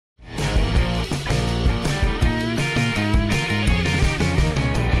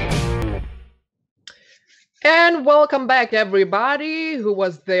And welcome back, everybody who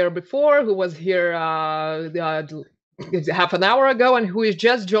was there before, who was here half an hour ago, and who is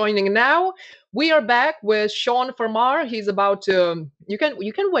just joining now. We are back with Sean Farmar. He's about to. You can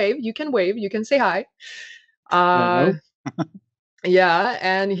wave. You can wave. You can say hi. Uh, Hello. yeah,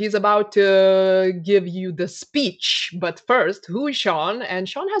 and he's about to give you the speech. But first, who is Sean? And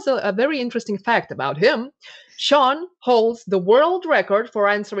Sean has a very interesting fact about him. Sean holds the world record for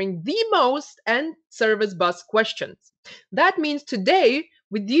answering the most end service bus questions. That means today,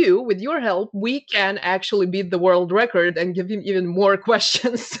 with you, with your help, we can actually beat the world record and give him even more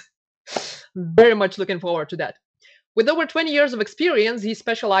questions. Very much looking forward to that. With over 20 years of experience, he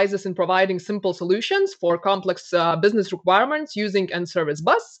specializes in providing simple solutions for complex business requirements using N-Service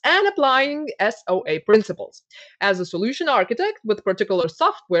Bus and applying SOA principles. As a solution architect with particular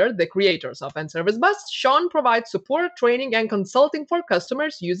software, the creators of N-Service Bus, Sean provides support, training, and consulting for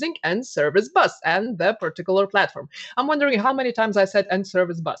customers using N-Service Bus and the particular platform. I'm wondering how many times I said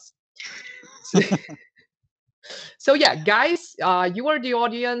N-Service Bus. So yeah, guys, you are the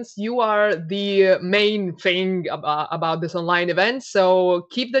audience. You are the main thing about this online event. So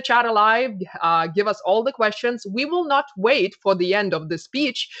keep the chat alive. Give us all the questions. We will not wait for the end of the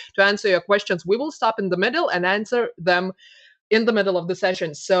speech to answer your questions. We will stop in the middle and answer them in the middle of the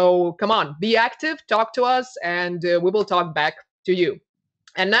session. So come on, be active, talk to us, and we will talk back to you.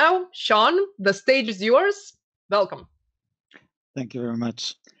 And now, Sean, the stage is yours. Welcome. Thank you very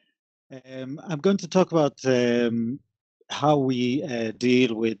much. I'm going to talk about how we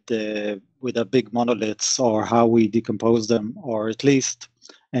deal with a big monoliths, or how we decompose them, or at least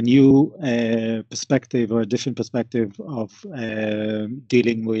a new perspective or a different perspective of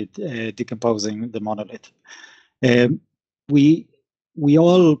dealing with decomposing the monolith. We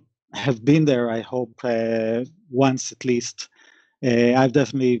all have been there, I hope, once at least. I've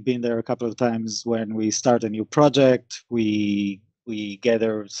definitely been there a couple of times. When we start a new project, we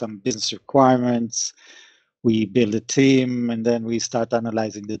gather some business requirements, we build a team, and then we start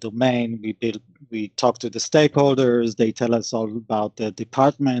analyzing the domain. We talk to the stakeholders. They tell us all about the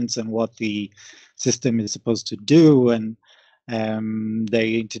departments and what the system is supposed to do, and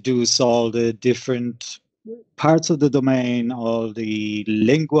they introduce all the different parts of the domain, all the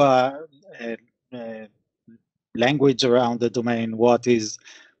uh, language around the domain.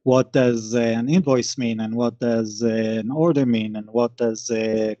 What does an invoice mean, and what does an order mean, and what does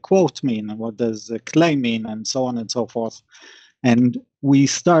a quote mean, and what does a claim mean, and so on and so forth. And we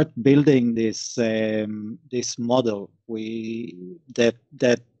start building this model.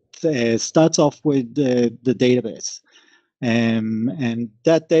 That starts off with the database, and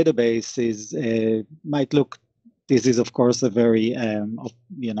that database is might look. This is of course a very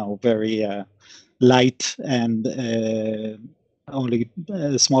very light and only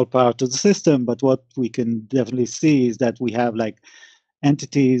a small part of the system. But what we can definitely see is that we have like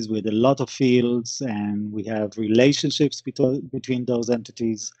entities with a lot of fields, and we have relationships between those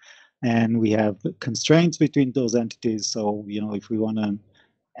entities, and we have constraints between those entities. So, if we want to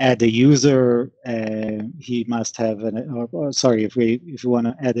add a user, he must have if we want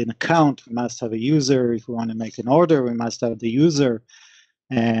to add an account, we must have a user. If we want to make an order, we must have the user.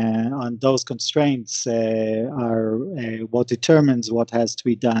 And on those constraints are what determines what has to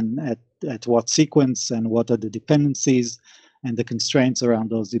be done at what sequence, and what are the dependencies and the constraints around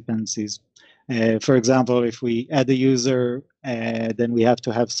those dependencies. For example, if we add a user, then we have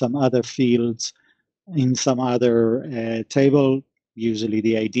to have some other fields in some other table, usually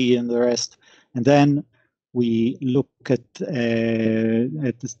the ID and the rest. And then we look at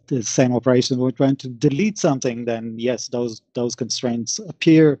the same operation. We're trying to delete something, then yes, those constraints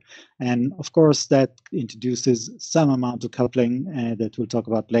appear. And of course, that introduces some amount of coupling that we'll talk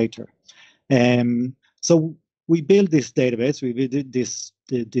about later. So we build this database. We did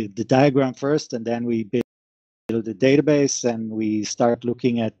the diagram first, and then we build the database, and we start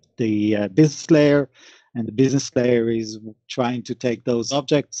looking at the business layer. And the business layer is trying to take those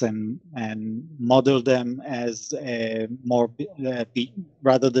objects and model them as more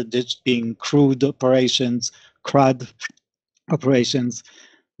rather than just being crude operations, CRUD operations.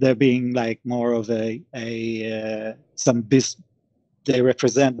 They're being like more of they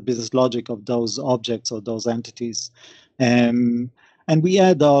represent the business logic of those objects or those entities. And we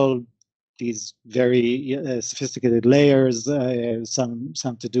add all these very sophisticated layers,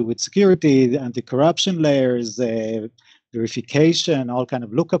 some to do with security, anti-corruption layers, verification, all kind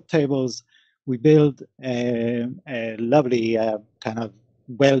of lookup tables. We build a lovely kind of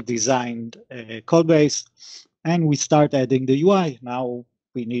well-designed code base, and we start adding the UI. Now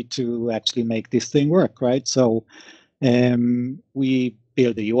we need to actually make this thing work, right? So we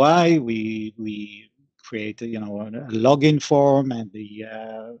build the UI, we create a login form and the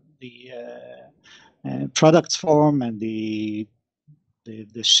products form and the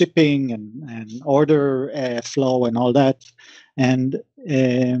shipping and order flow and all that. And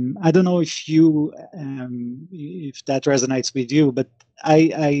I don't know if that resonates with you, but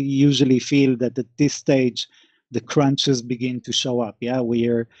I usually feel that at this stage the crunches begin to show up. Yeah,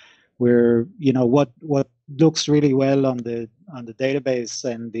 we're what looks really well on the database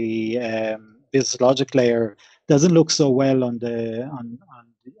and the business logic layer doesn't look so well on the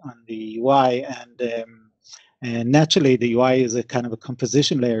UI, and naturally the UI is a kind of a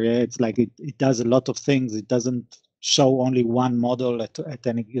composition layer. Yeah? It's like it does a lot of things. It doesn't show only one model at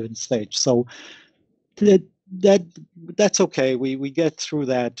any given stage. So that's okay. We get through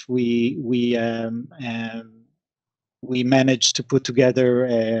that. We managed to put together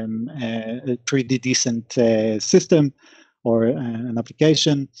a pretty decent system or an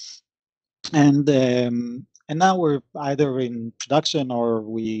application, and now we're either in production or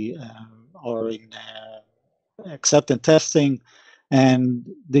in acceptance testing, and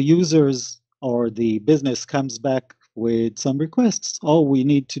the users or the business comes back with some requests. Oh, we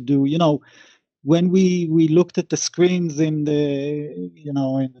need to do, when we looked at the screens in the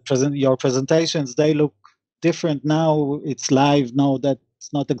your presentations, they look different now. It's live. No,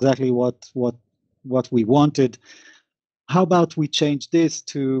 that's not exactly what we wanted. How about we change this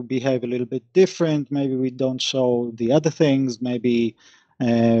to behave a little bit different? Maybe we don't show the other things. Maybe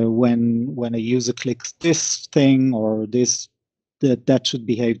when a user clicks this thing or this, that should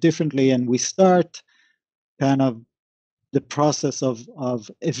behave differently. And we start kind of the process of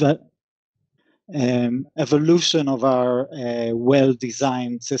evolution of our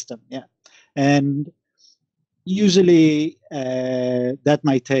well-designed system. Yeah, and usually that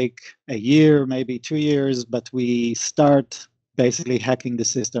might take a year, maybe 2 years, but we start basically hacking the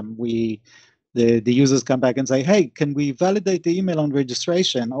system. The users come back and say, hey, can we validate the email on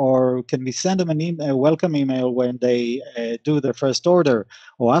registration? Or can we send them a welcome email when they do their first order,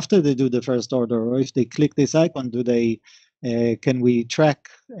 or after they do the first order, or if they click this icon, can we track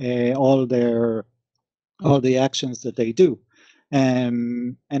all the actions that they do?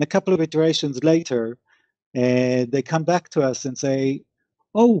 And a couple of iterations later, they come back to us and say,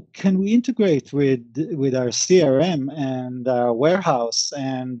 oh, can we integrate with our CRM and our warehouse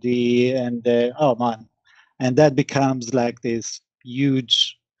and oh man, and that becomes like this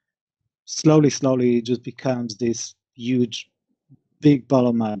huge, slowly it just becomes this huge big ball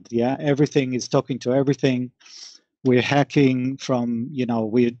of mud. Yeah, everything is talking to everything. We're hacking from,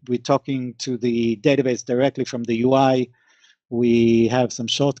 we're talking to the database directly from the UI. We have some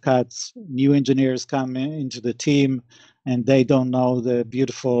shortcuts. New engineers come into the team and they don't know the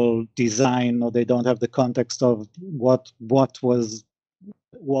beautiful design, or they don't have the context of what was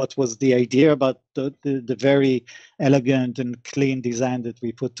the idea about the very elegant and clean design that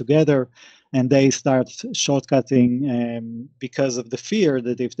we put together. And they start shortcutting because of the fear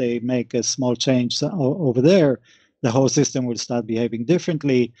that if they make a small change over there, the whole system will start behaving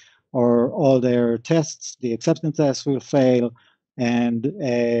differently, or all their tests, the acceptance tests, will fail. And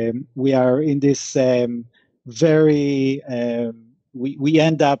we are in this very, we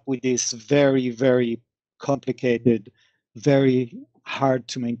end up with this very, very complicated, very hard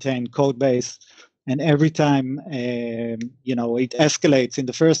to maintain code base. And every time, it escalates. In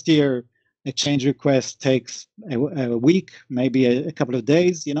the first year, a change request takes a week, maybe a couple of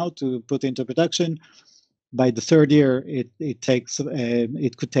days, to put into production. By the third year, it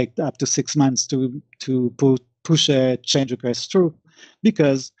could take up to 6 months to push a change request through,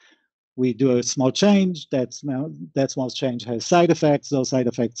 because we do a small change. That small change has side effects. Those side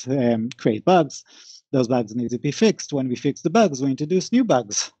effects create bugs. Those bugs need to be fixed. When we fix the bugs, we introduce new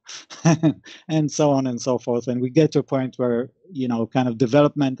bugs, and so on and so forth. And we get to a point where kind of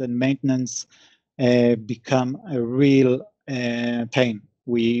development and maintenance become a real pain.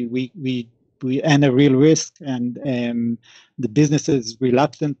 And a real risk, and the business is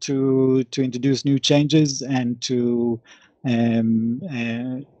reluctant to introduce new changes and to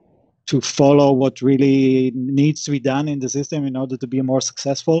follow what really needs to be done in the system in order to be more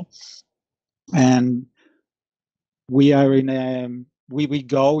successful. And we are in we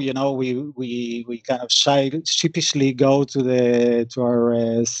go, we kind of sheepishly go to our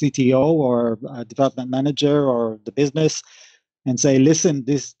CTO or development manager or the business and say, listen,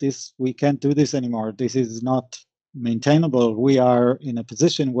 this we can't do this anymore. This is not maintainable. We are in a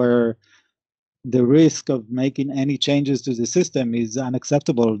position where the risk of making any changes to the system is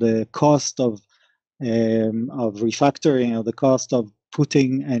unacceptable. The cost of refactoring, or the cost of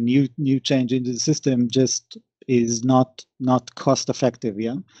putting a new change into the system just is not cost effective.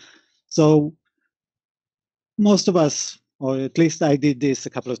 Yeah. So most of us, or at least I did this a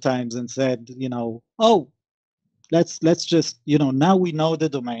couple of times and said, oh, let's just, now we know the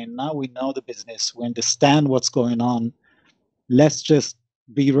domain, now we know the business, we understand what's going on, let's just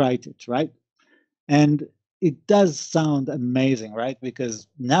rewrite it, right? And it does sound amazing, right? Because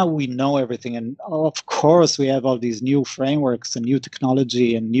now we know everything, and of course we have all these new frameworks and new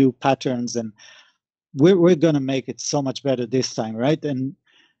technology and new patterns, and we're going to make it so much better this time, right? And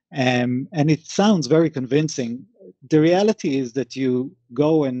it sounds very convincing. The reality is that you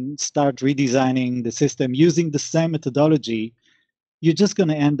go and start redesigning the system using the same methodology, you're just going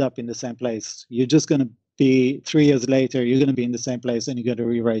to end up in the same place. You're just going to be 3 years later, you're going to be in the same place and you're going to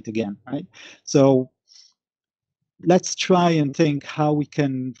rewrite again, right? So let's try and think how we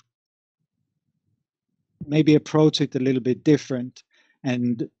can maybe approach it a little bit different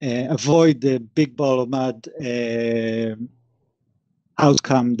and avoid the big ball of mud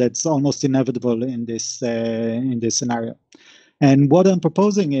outcome that's almost inevitable in this scenario. And what I'm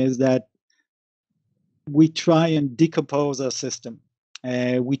proposing is that we try and decompose our system.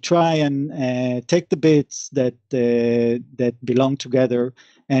 We try and take the bits that belong together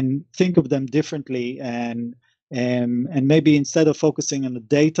and think of them differently, and maybe instead of focusing on the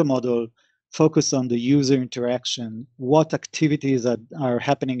data model, focus on the user interaction. What activities are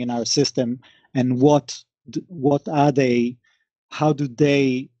happening in our system, and what are they? How do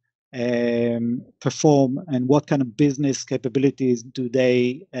they perform, and what kind of business capabilities do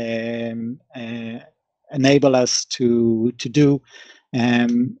they enable us to do?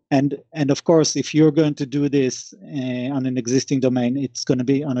 And of course, if you're going to do this on an existing domain, it's going to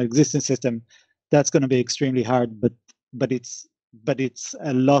be on an existing system. That's going to be extremely hard, but it's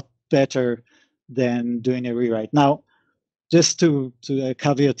a lot better than doing a rewrite. Now, just to a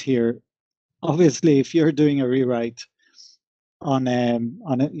caveat here, obviously, if you're doing a rewrite on a,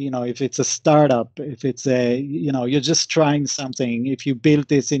 if it's a startup, if it's a, you're just trying something, if you build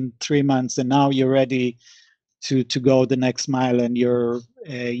this in 3 months and now you're ready to go the next mile, and you're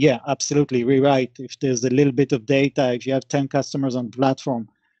absolutely rewrite. If there's a little bit of data, if you have 10 customers on the platform,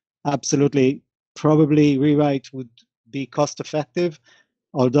 absolutely, probably rewrite would be cost effective.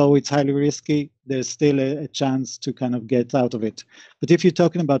 Although it's highly risky, there's still a chance to kind of get out of it. But if you're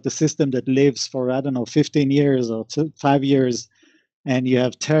talking about the system that lives for, I don't know, 15 years or 5 years, and you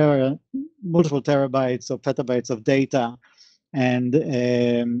have multiple terabytes or petabytes of data, and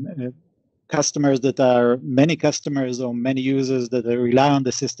many customers or many users that rely on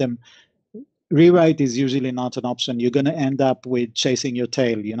the system, rewrite is usually not an option. You're going to end up with chasing your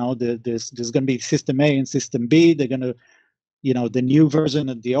tail. There's going to be system A and system B. They're going to, the new version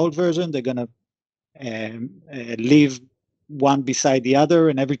and the old version, they're going to leave one beside the other.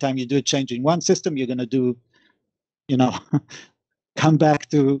 And every time you do a change in one system, you're going to do, come back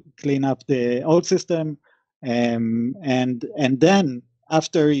to clean up the old system. And then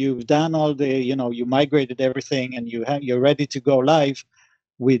after you've done all the, you migrated everything and you're ready to go live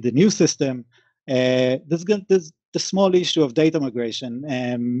with the new system, there's the small issue of data migration.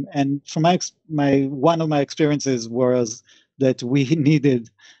 And from one of my experiences was that we needed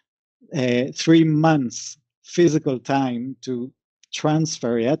 3 months physical time to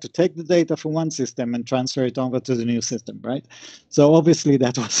transfer, to take the data from one system and transfer it over to the new system, right? So obviously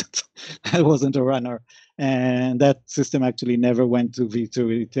that wasn't a runner, and that system actually never went to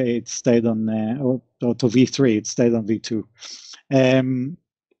V2. It stayed on or to V3. It stayed on V2.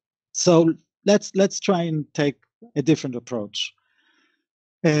 So let's try and take a different approach.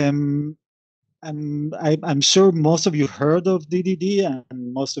 I'm sure most of you heard of DDD,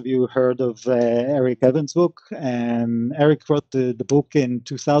 and most of you heard of Eric Evans' book. Eric wrote the book in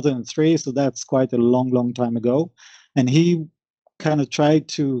 2003, so that's quite a long time ago. And he kind of tried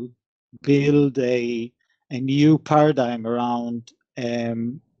to build a new paradigm around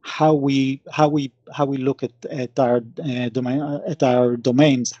how we look at our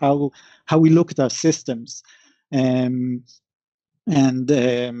domains, how we look at our systems. And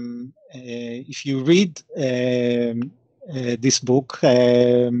if you read this book,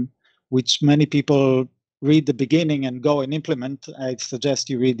 which many people read the beginning and go and implement, I suggest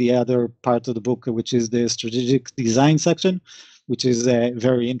you read the other part of the book, which is the strategic design section, which is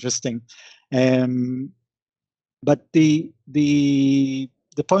very interesting. But the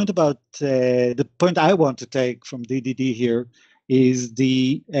point about the point I want to take from DDD here is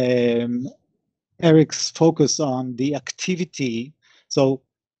the Eric's focus on the activity. So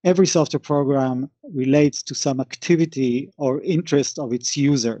every software program relates to some activity or interest of its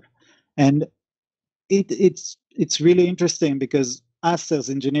user. And it's really interesting because us as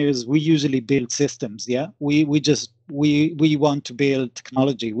engineers, we usually build systems. Yeah, we want to build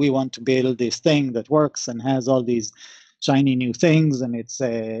technology. We want to build this thing that works and has all these shiny new things, and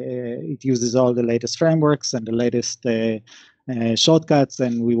it uses all the latest frameworks and the latest shortcuts,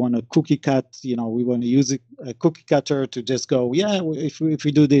 and we want to cookie cut. We want to use a cookie cutter to just go, yeah, if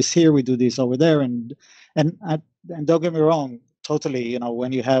we do this here, we do this over there, and don't get me wrong, totally.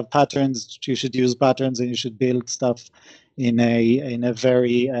 When you have patterns, you should use patterns, and you should build stuff in a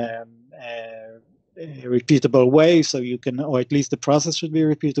very repeatable way, so you can, or at least the process should be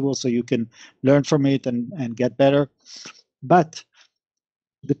repeatable, so you can learn from it and get better. But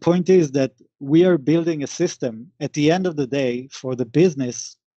the point is that we are building a system at the end of the day for the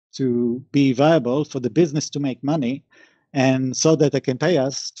business to be viable, for the business to make money, and so that they can pay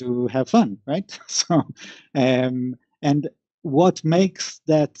us to have fun, right? So, and what makes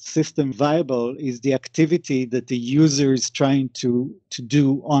that system viable is the activity that the user is trying to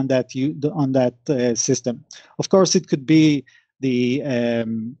do on that system. Of course, it could be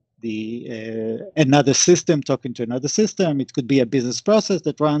another system talking to another system. It could be a business process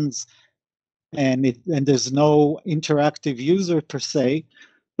that runs, and there's no interactive user per se,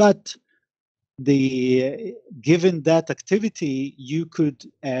 but given that activity, you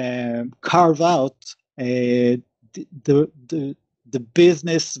could carve out the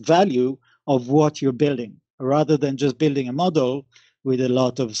business value of what you're building, rather than just building a model with a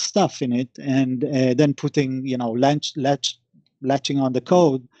lot of stuff in it and then putting, latching on the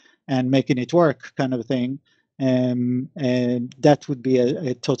code and making it work, kind of thing. And that would be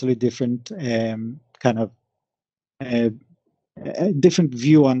a totally different kind of a different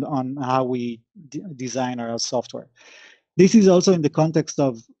view on how we design our software. This is also in the context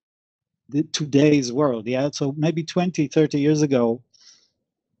of today's world. Yeah, so maybe 20, 30 years ago,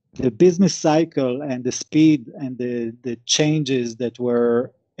 the business cycle and the speed and the changes that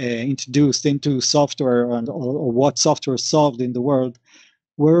were introduced into software or what software solved in the world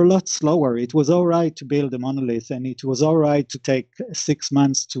were a lot slower. It was all right to build a monolith, and it was all right to take 6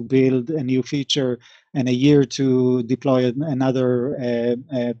 months to build a new feature and a year to deploy another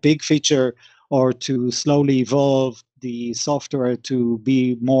big feature, or to slowly evolve the software to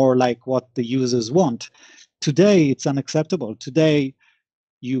be more like what the users want. Today, it's unacceptable. Today,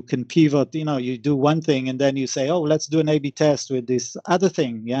 you can pivot, you do one thing and then you say, oh, let's do an A/B test with this other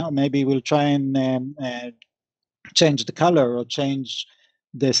thing. Yeah, maybe we'll try and change the color or change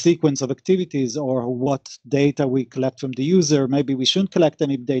the sequence of activities or what data we collect from the user. Maybe we shouldn't collect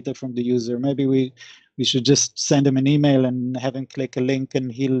any data from the user. Maybe we should just send him an email and have him click a link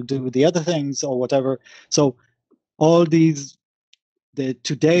and he'll do the other things or whatever. So all these,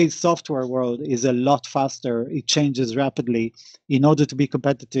 today's software world is a lot faster. It changes rapidly. In order to be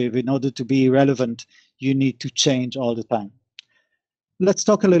competitive, in order to be relevant, you need to change all the time. Let's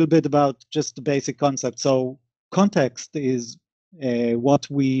talk a little bit about just the basic concept. So context is what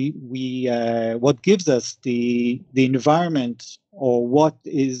gives us the environment, or what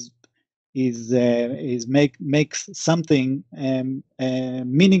makes something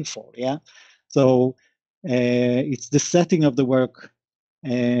meaningful. Yeah, so it's the setting of the work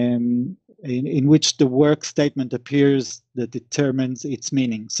in which the work statement appears that determines its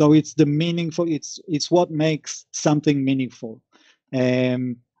meaning. So it's the meaningful. It's what makes something meaningful.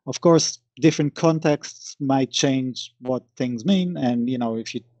 Of course, different contexts might change what things mean, and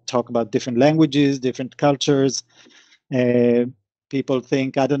if you talk about different languages, different cultures, people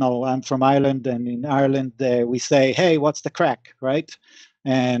think, I don't know, I'm from Ireland, and in Ireland we say, hey, what's the crack, right?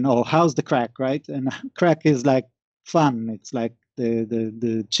 Or how's the crack, right? And crack is like fun. It's like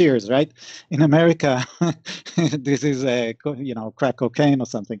the cheers, right? In America, this is crack cocaine or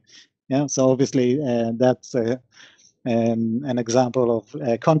something. Yeah. So obviously that's an example of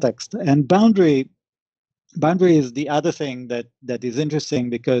context. And boundary is the other thing that is interesting,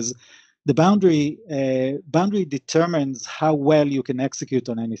 because the boundary determines how well you can execute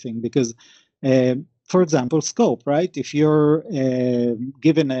on anything. Because for example, scope, right? If you're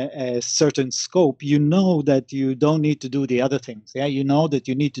given a certain scope, you know that you don't need to do the other things. Yeah, you know that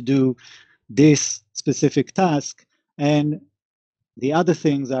you need to do this specific task, and the other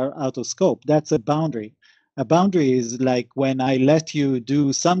things are out of scope. That's a boundary. A boundary is like when I let you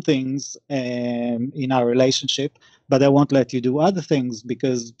do some things in our relationship, but I won't let you do other things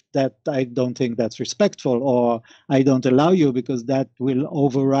because that I don't think that's respectful, or I don't allow you because that will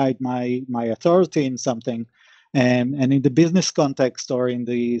override my authority in something. And in the business context or in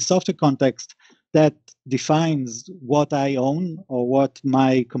the software context, that defines what I own, or what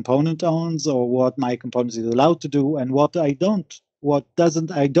my component owns, or what my component is allowed to do, and what I don't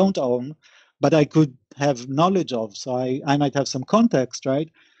own, but I could have knowledge of. So I might have some context, right?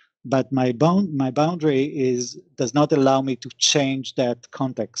 But my boundary does not allow me to change that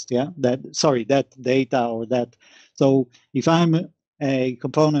context. Yeah, that data or that. So if I'm a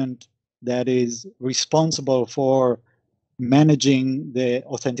component that is responsible for managing the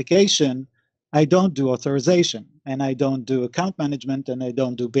authentication, I don't do authorization, and I don't do account management, and I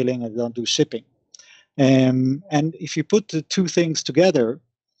don't do billing, and I don't do shipping. And if you put the two things together,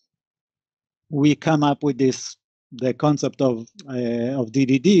 we come up with the concept of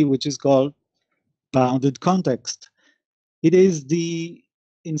DDD, which is called bounded context. It is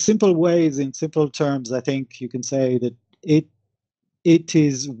in simple ways, in simple terms, I think you can say that it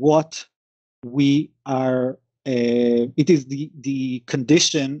is what we are. It is the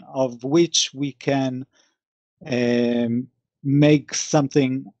condition of which we can make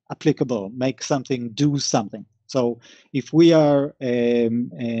something applicable, make something do something. So if we are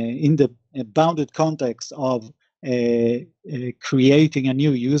in the bounded context of creating a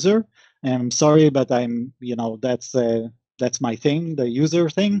new user, and I'm sorry, but that's my thing, the user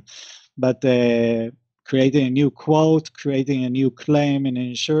thing. But creating a new quote, creating a new claim in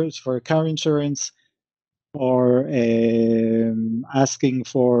insurance for car insurance, or asking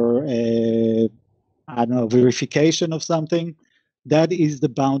for I don't know, verification of something, that is the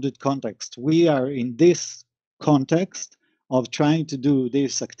bounded context. We are in this context of trying to do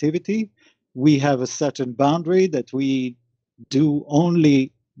this activity. We have a certain boundary that we do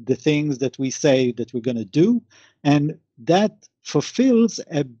only the things that we say that we're going to do, and that fulfills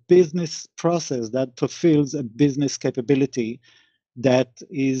a business process, that fulfills a business capability that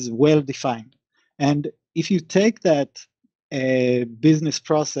is well defined. And if you take that business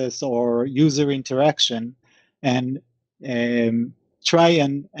process or user interaction and try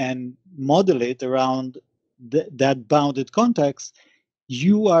and model it around that bounded context,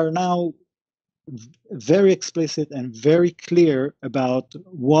 you are now very explicit and very clear about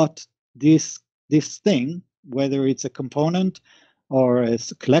what this thing, whether it's a component or a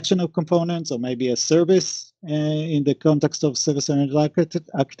collection of components, or maybe a service in the context of service-oriented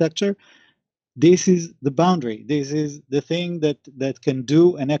architecture, this is the boundary. This is the thing that can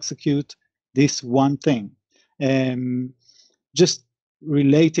do and execute this one thing. Just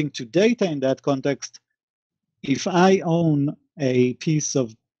relating to data in that context, if I own a piece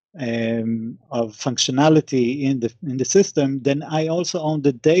of functionality in the system, then I also own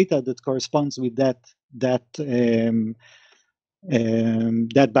the data that corresponds with that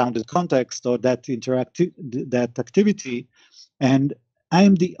bounded context or that activity, and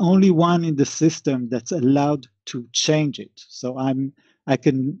I'm the only one in the system that's allowed to change it. So I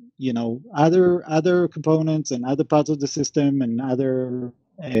can, other components and other parts of the system and other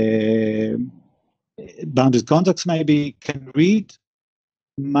bounded contexts maybe can read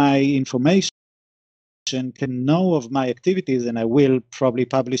my information, can know of my activities, and I will probably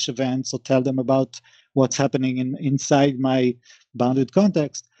publish events or tell them about what's happening inside my bounded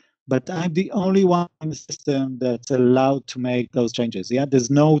context. But I'm the only one in the system that's allowed to make those changes. Yeah, there's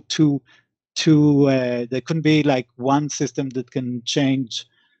no there couldn't be like one system that can change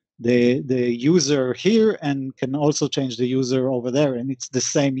the user here and can also change the user over there, and it's the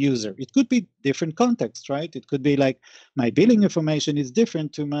same user. It could be different context, right? It could be like my billing information is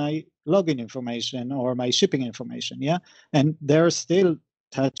different to my login information or my shipping information, yeah? And they're still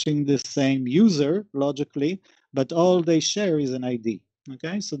touching the same user logically, but all they share is an ID,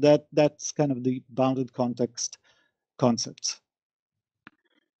 okay? So that's kind of the bounded context concept.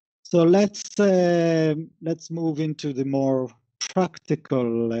 So let's move into the more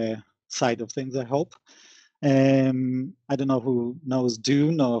practical side of things, I hope. I don't know who knows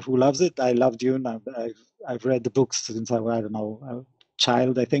Dune or who loves it. I love Dune. I've read the books since I don't know, a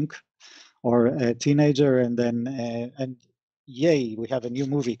child, I think, or a teenager, and then and yay, we have a new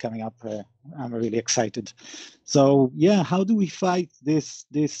movie coming up. I'm really excited. So yeah, how do we fight this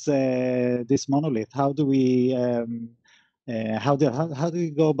monolith? How do we how do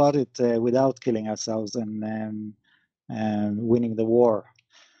we go about it without killing ourselves and winning the war?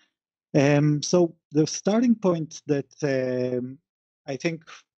 So the starting point that I think,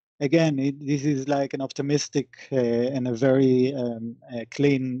 again, this is like an optimistic and a very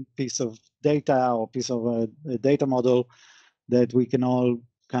clean piece of data or piece of a data model that we can all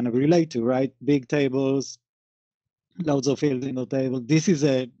kind of relate to, right? Big tables, loads of fields in the table. This is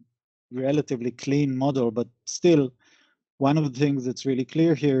a relatively clean model, but still, one of the things that's really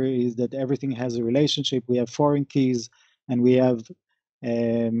clear here is that everything has a relationship. We have foreign keys and we have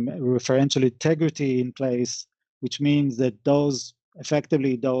referential integrity in place, which means that those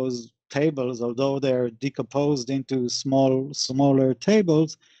tables, although they're decomposed into smaller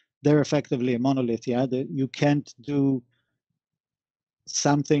tables, they're effectively a monolith. Yeah, you can't do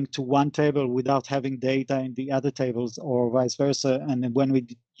something to one table without having data in the other tables, or vice versa. And when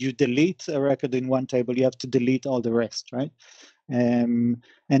you delete a record in one table, you have to delete all the rest, right? And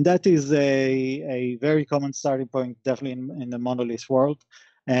that is a very common starting point, definitely in the monolith world.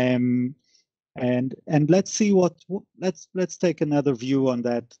 And let's see let's take another view on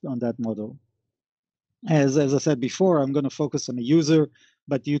that model. As I said before, I'm going to focus on the user,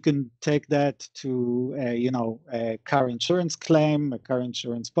 but you can take that to a car insurance claim, a car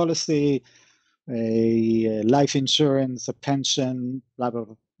insurance policy, a life insurance, a pension, blah blah,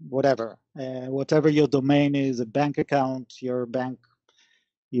 blah, whatever. Whatever your domain is, a bank account, your bank,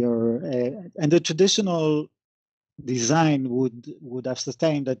 and the traditional design would have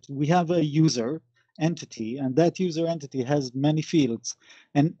sustained that we have a user entity, and that user entity has many fields.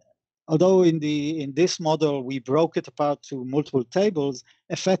 And although in this model we broke it apart to multiple tables,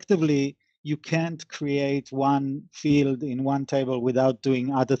 effectively you can't create one field in one table without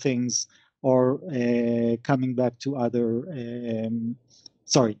doing other things or coming back to other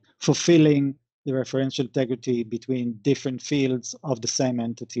fulfilling the referential integrity between different fields of the same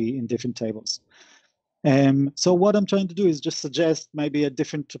entity in different tables. So what I'm trying to do is just suggest maybe a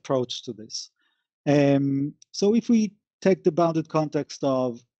different approach to this. So if we take the bounded context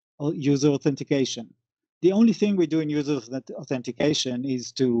of user authentication, the only thing we do in user authentication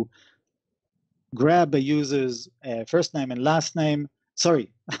is to grab a user's first name and last name,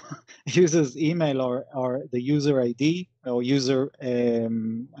 user's email or the user ID or user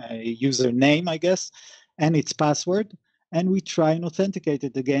name, I guess, and its password, and we try and authenticate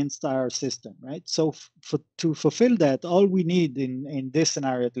it against our system, right? So to fulfill that, all we need in this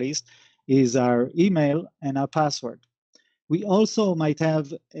scenario at least is our email and our password. We also might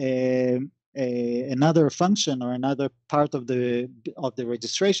have another function or another part of the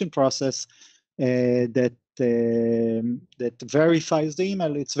registration process that verifies the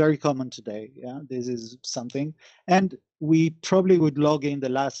email. It's very common today. Yeah, this is something, and we probably would log in the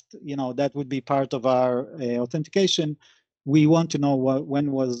last. That would be part of our authentication. We want to know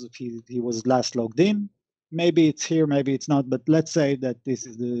when was he was last logged in. Maybe it's here, maybe it's not. But let's say that this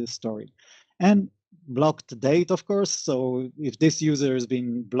is the story, and blocked date, of course. So if this user has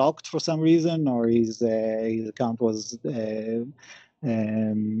been blocked for some reason, or his account was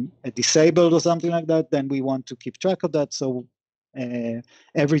disabled or something like that, then we want to keep track of that. So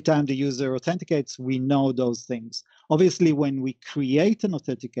every time the user authenticates, we know those things. Obviously, when we create an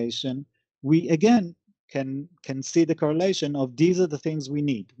authentication, we again can see the correlation of these are the things we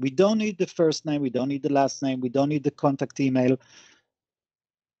need. We don't need the first name, we don't need the last name, we don't need the contact email.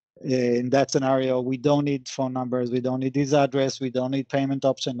 In that scenario, we don't need phone numbers, we don't need this address, we don't need payment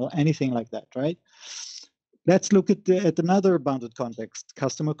option or anything like that, right? Let's look at another bounded context,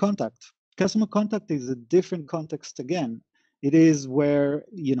 customer contact. Customer contact is a different context again. It is where,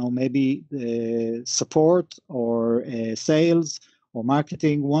 maybe the support or sales or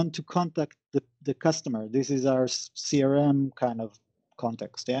marketing want to contact the customer. This is our CRM kind of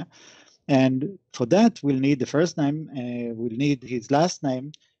context, yeah? And for that, we'll need the first name, we'll need his last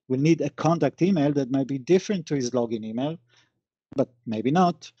name, we'll need a contact email that might be different to his login email, but maybe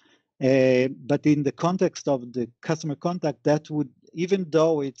not. But in the context of the customer contact, that would, even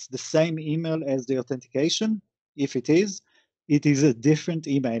though it's the same email as the authentication, if it is a different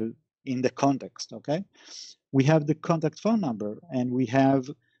email in the context, okay? We have the contact phone number, and we have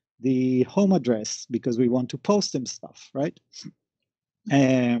the home address because we want to post him stuff, right?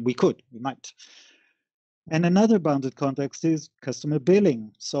 And we might. And another bounded context is customer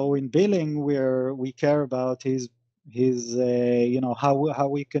billing. So in billing, we care about his how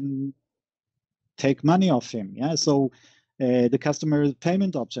we can take money off him. Yeah. So the customer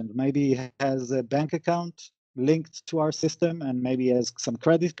payment option, maybe he has a bank account linked to our system, and maybe he has some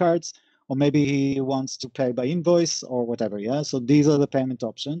credit cards, or maybe he wants to pay by invoice or whatever. Yeah. So these are the payment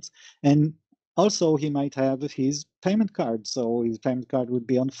options. And also, he might have his payment card, so his payment card would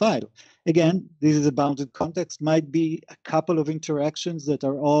be on file. Again, this is a bounded context, might be a couple of interactions that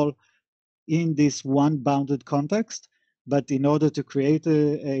are all in this one bounded context, but in order to create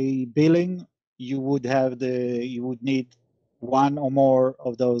a billing, you would need one or more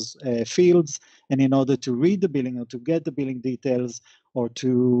of those fields, and in order to read the billing or to get the billing details or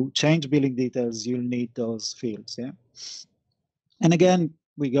to change billing details, you'll need those fields. Yeah. And again,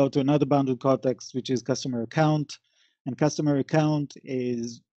 we go to another bounded context, which is customer account. And customer account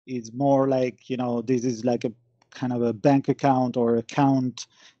is more like, this is like a kind of a bank account or account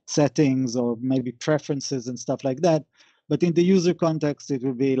settings or maybe preferences and stuff like that. But in the user context, it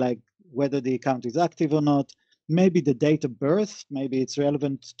will be like whether the account is active or not. maybe the date of birth, maybe it's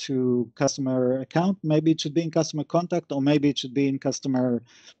relevant to customer account, maybe it should be in customer contact, or maybe it should be in customer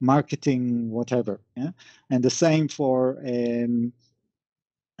marketing, whatever. Yeah, and the same for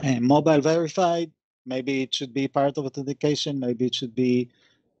mobile verified. Maybe it should be part of authentication, maybe it should be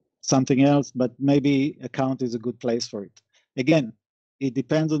something else, but maybe account is a good place for it. Again, it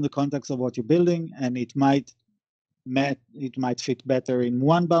depends on the context of what you're building, and it might fit better in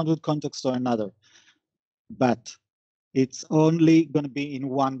one bounded context or another. But it's only going to be in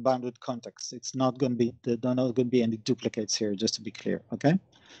one bounded context. It's not going to be, there are not going to be any duplicates here, just to be clear, okay?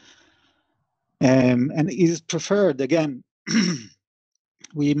 And is preferred, again,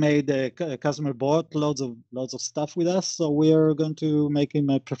 we made a customer bought loads of stuff with us, so we are going to make him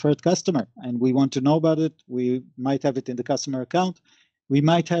a preferred customer, and we want to know about it. We might have it in the customer account. We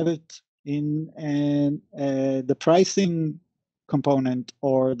might have it in the pricing component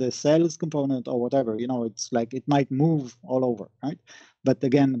or the sales component or whatever. You know, it's like it might move all over, right? But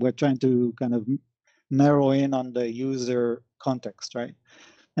again, we're trying to kind of narrow in on the user context, right?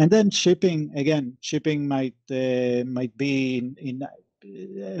 And then shipping, again, shipping might be in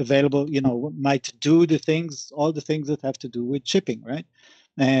available, you know, might do the things, all the things that have to do with shipping, right?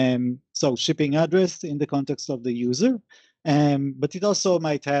 So shipping address in the context of the user, but it also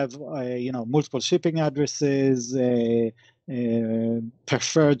might have, you know, multiple shipping addresses,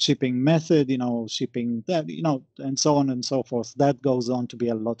 preferred shipping method, you know, shipping that, you know, and so on and so forth. That goes on to be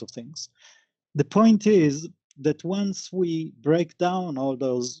a lot of things. The point is that once we break down all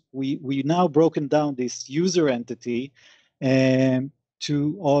those, we now broken down this user entity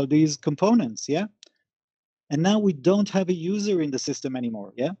to all these components, yeah? And now we don't have a user in the system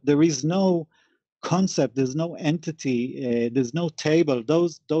anymore, yeah? There is no concept, there's no entity, there's no table.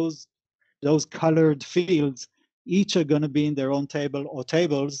 Those colored fields, each are going to be in their own table or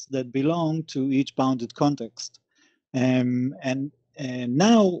tables that belong to each bounded context. And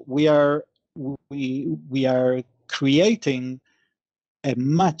now we are creating a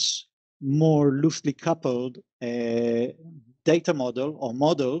much more loosely coupled data model or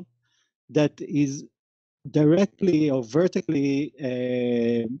model that is directly or vertically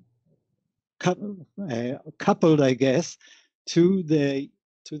coupled, I guess, to the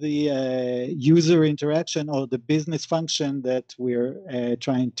user interaction or the business function that we're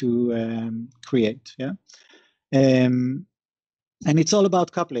trying to create. Yeah, and it's all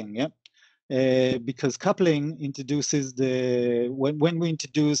about coupling. Yeah. Because coupling introduces when we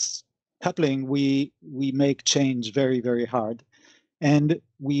introduce coupling, we make change very, very hard, and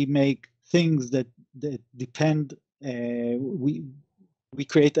we make things that depend. We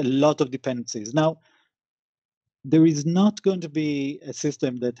create a lot of dependencies. Now, there is not going to be a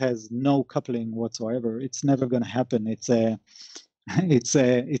system that has no coupling whatsoever. It's never going to happen. It's a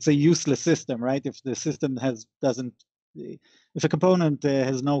useless system, right? If the system doesn't, if a component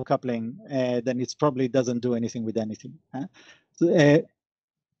has no coupling, then it probably doesn't do anything with anything. Huh?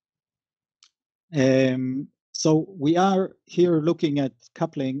 So we are here looking at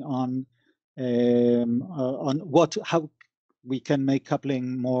coupling on how we can make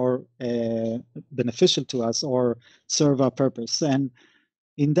coupling more beneficial to us or serve our purpose. And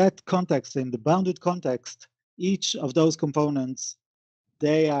in that context, in the bounded context, each of those components,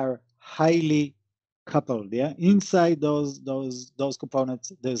 they are highly coupled. Yeah, inside those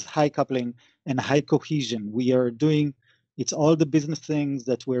components, there's high coupling and high cohesion. We are doing, it's all the business things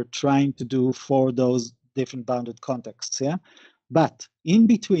that we're trying to do for those different bounded contexts. Yeah, but in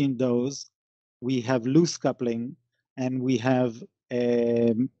between those, we have loose coupling, and we have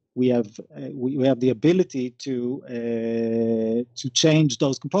the ability to change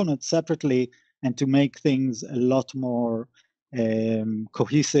those components separately and to make things a lot more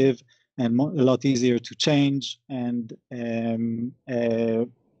cohesive and a lot easier to change. And at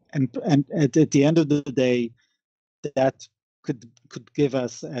the end of the day, that could give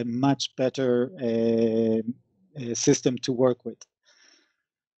us a much better system to work with.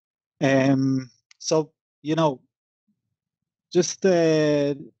 So, you know, just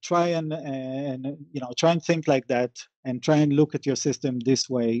try and think like that, and try and look at your system this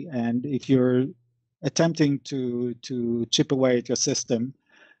way. And if you're attempting to chip away at your system,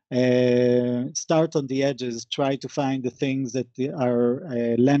 start on the edges, try to find the things that are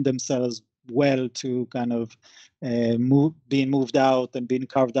lend themselves well to kind of being moved out and being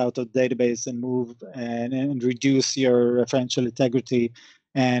carved out of the database, and move and reduce your referential integrity.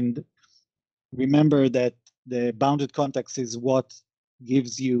 And remember that the bounded context is what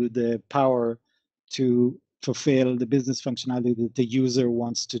gives you the power to fulfill the business functionality that the user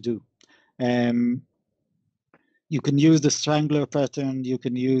wants to do. you can use the strangler pattern. You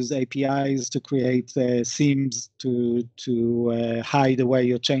can use APIs to create seams to hide away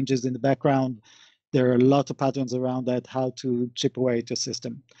your changes in the background. There are a lot of patterns around that, how to chip away at your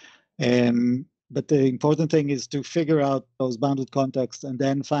system. But the important thing is to figure out those bounded contexts and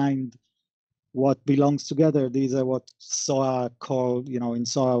then find what belongs together. These are what SOA call, in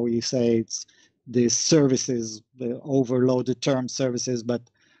SOA we say it's the services, the overloaded term services, but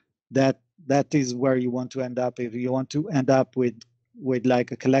that is where you want to end up. If you want to end up with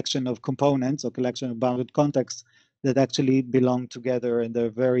like a collection of components or collection of bounded contexts that actually belong together, and they're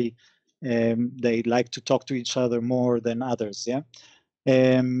very they like to talk to each other more than others. Yeah.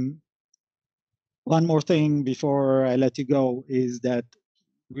 One more thing before I let you go is that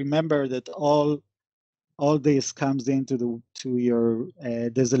remember that all this comes into your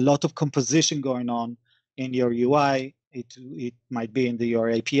there's a lot of composition going on in your UI. It might be in your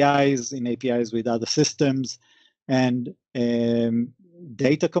APIs, in APIs with other systems, and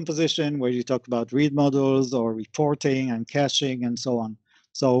data composition where you talk about read models or reporting and caching and so on.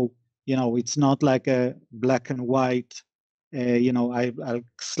 So it's not like a black and white. I'll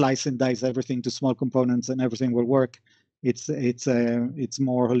slice and dice everything to small components and everything will work. It's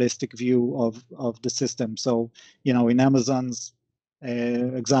more holistic view of the system. So in Amazon's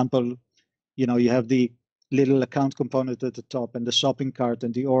example, you have the little account component at the top and the shopping cart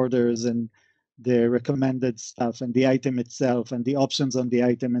and the orders and the recommended stuff and the item itself and the options on the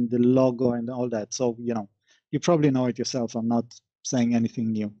item and the logo and all that. So you probably know it yourself. I'm not saying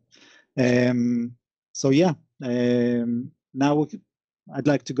anything new. So yeah, now I'd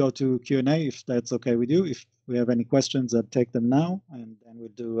like to go to Q&A if that's okay with you. If we have any questions, I'll take them now, and then we'll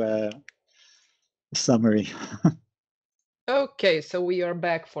do a summary. Okay, so we are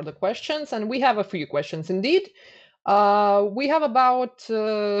back for the questions, and we have a few questions indeed. We have about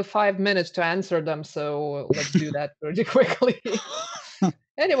 5 minutes to answer them, so let's do that pretty quickly.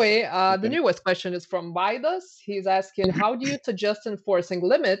 Anyway, the newest question is from Vidas. He's asking, how do you suggest enforcing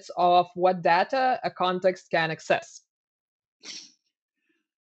limits of what data a context can access?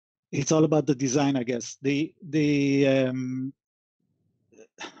 It's all about the design, I guess. The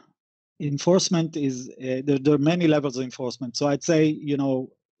enforcement is there are many levels of enforcement. So I'd say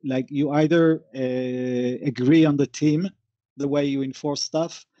like you either agree on the team, the way you enforce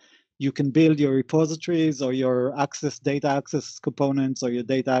stuff. You can build your repositories or your data access components or your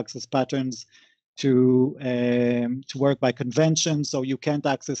data access patterns to work by convention. So you can't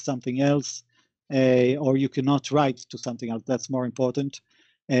access something else, or you cannot write to something else. That's more important.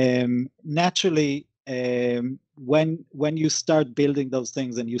 Naturally, when you start building those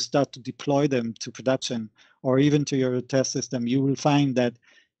things and you start to deploy them to production or even to your test system, you will find that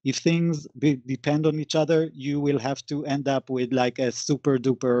if things depend on each other, you will have to end up with like a super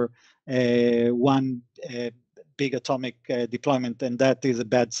duper one big atomic deployment, and that is a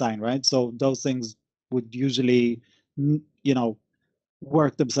bad sign, right? So those things would usually,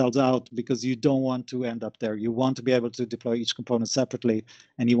 work themselves out because you don't want to end up there. You want to be able to deploy each component separately,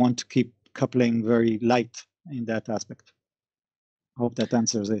 and you want to keep coupling very light in that aspect. I hope that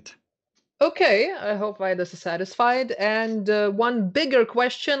answers it. Okay, I hope Vidas is satisfied. And one bigger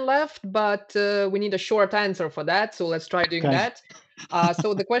question left, but we need a short answer for that. So let's try doing that.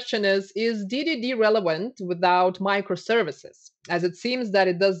 So the question is DDD relevant without microservices? As it seems that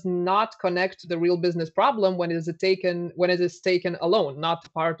it does not connect to the real business problem when it is taken alone, not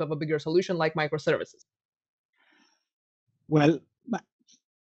part of a bigger solution like microservices. Well,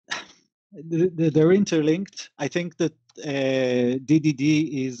 they're interlinked. I think that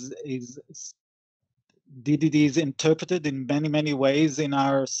DDD is interpreted in many ways in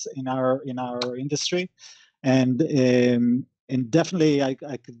our industry, and definitely I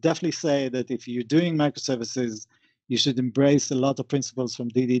could definitely say that if you're doing microservices, you should embrace a lot of principles from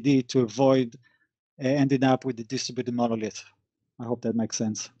DDD to avoid ending up with the distributed monolith. I hope that makes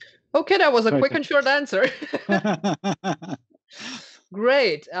sense. Okay, that was a quick and short answer.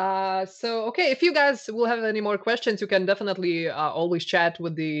 Great. Okay, if you guys will have any more questions, you can definitely always chat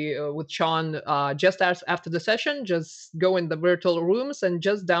with Sean just after the session. Just go in the virtual rooms, and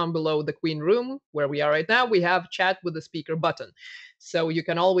just down below the Queen room where we are right now, we have chat with the speaker button. So you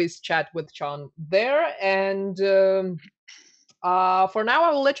can always chat with Sean there. And for now,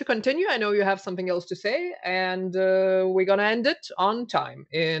 I will let you continue. I know you have something else to say, and we're gonna end it on time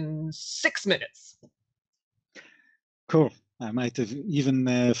in 6 minutes. Cool. I might have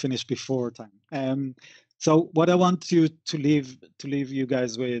even finished before time. So what I want to leave you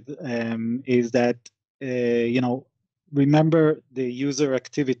guys with is that remember the user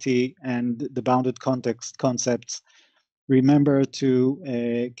activity and the bounded context concepts. Remember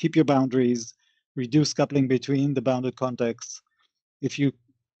to keep your boundaries. reduce coupling between the bounded contexts. If you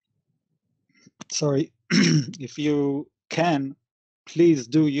if you can, please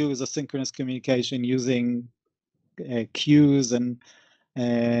do use asynchronous communication using queues and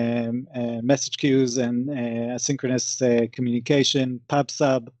message queues and asynchronous communication,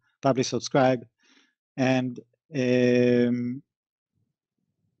 pub/sub, publish subscribe, and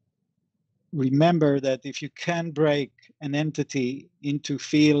remember that if you can break an entity into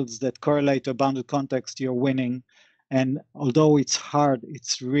fields that correlate to a bounded context, you're winning. And although it's hard,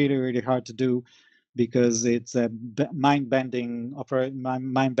 it's really, really hard to do because it's a mind-bending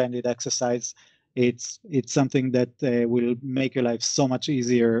exercise. It's something that will make your life so much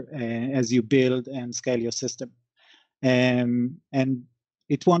easier as you build and scale your system. And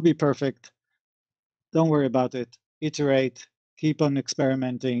it won't be perfect. Don't worry about it. Iterate, keep on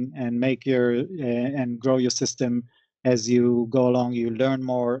experimenting, and make and grow your system as you go along. You learn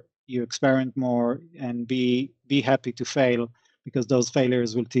more, you experiment more, and be happy to fail, because those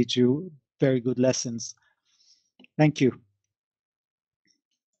failures will teach you very good lessons. Thank you.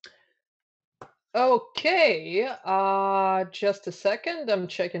 Okay, just a second. I'm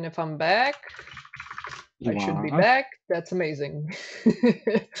checking if I'm back. I should be back. That's amazing.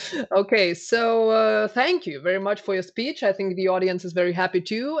 Okay, so thank you very much for your speech. I think the audience is very happy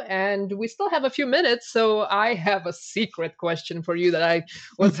too. And we still have a few minutes, so I have a secret question for you that I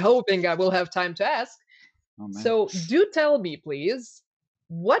was hoping I will have time to ask. So do tell me, please,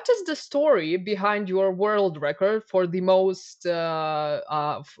 what is the story behind your world record for the most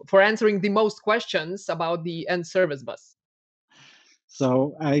for answering the most questions about the end service bus?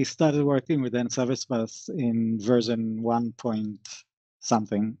 So I started working with end service bus in version 1 point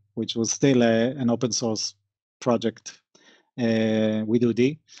something, which was still an open source project with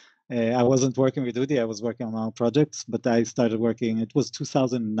UD. I wasn't working with UD, I was working on my own projects, but I started working, it was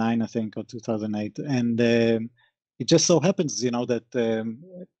 2009, I think, or 2008. And it just so happens, you know, that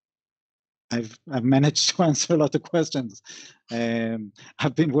I've managed to answer a lot of questions.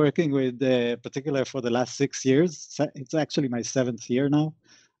 I've been working with particular for the last 6 years. It's actually my 7th year now.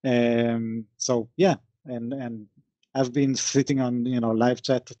 So yeah, and I've been sitting on, you know, live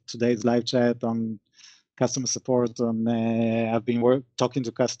chat, today's live chat, on customer support, on I've been talking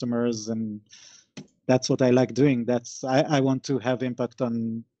to customers, and that's what I like doing. I want to have impact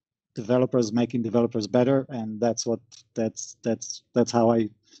on developers, making developers better, and that's how I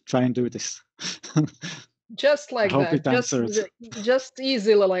try and do this. Just like that, just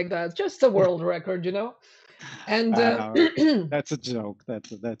easily like that, just a world record, you know. And that's a joke.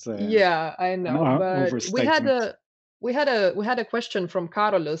 That's a yeah, I know. But we had a question from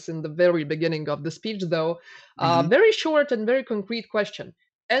Carlos in the very beginning of the speech, though. Very short and very concrete question: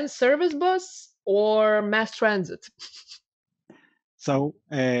 end service bus or mass transit? So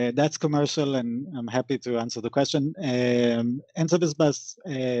that's commercial, and I'm happy to answer the question. End service bus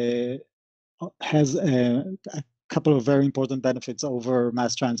has a couple of very important benefits over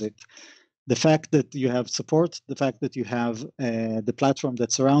mass transit. The fact that you have support, the fact that you have the platform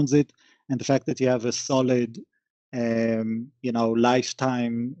that surrounds it, and the fact that you have a solid, you know,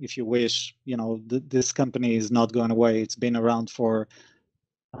 lifetime, if you wish. You know, this company is not going away. It's been around for,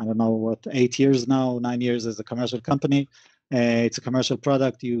 I don't know, what, 8 years now, 9 years as a commercial company. It's a commercial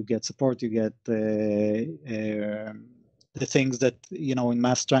product. You get support. You get the things that, you know, in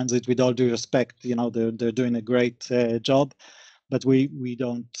mass transit, with all due respect, you know, they're doing a great job. But we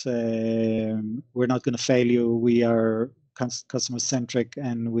don't, we're not going to fail you. We are customer centric,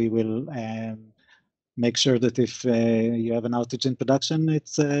 and we will make sure that if you have an outage in production,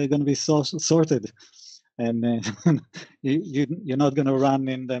 it's going to be sorted. And you're not going to run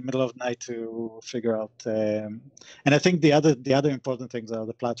in the middle of the night to figure out. And I think the other important things are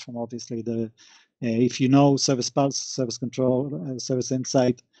the platform. Obviously, if you know Service Pulse, Service Control, Service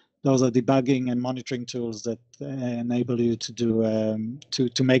Insight, those are debugging and monitoring tools that enable you to do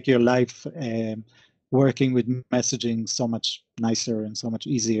to make your life working with messaging so much nicer and so much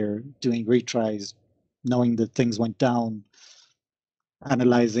easier. Doing retries, knowing that things went down,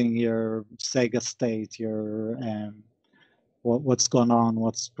 analyzing your Sega state, your what's gone on,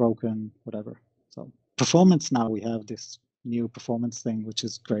 what's broken, whatever. So performance, now we have this new performance thing, which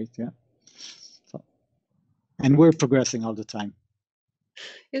is great. Yeah. So, and we're progressing all the time.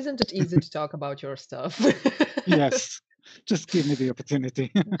 Isn't it easy to talk about your stuff? Yes. Just give me the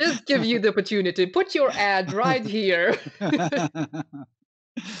opportunity. Just give you the opportunity. Put your ad right here.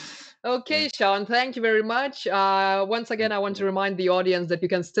 Okay, Sean, thank you very much. Once again, I want to remind the audience that you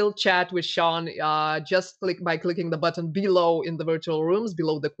can still chat with Sean just by clicking the button below in the virtual rooms,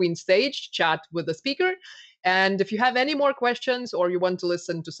 below the Queen stage, chat with the speaker. And if you have any more questions, or you want to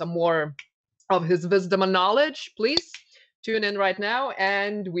listen to some more of his wisdom and knowledge, please tune in right now.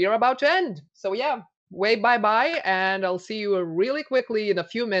 And we are about to end. So, yeah, wave bye bye. And I'll see you really quickly in a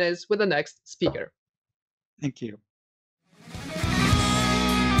few minutes with the next speaker. Thank you.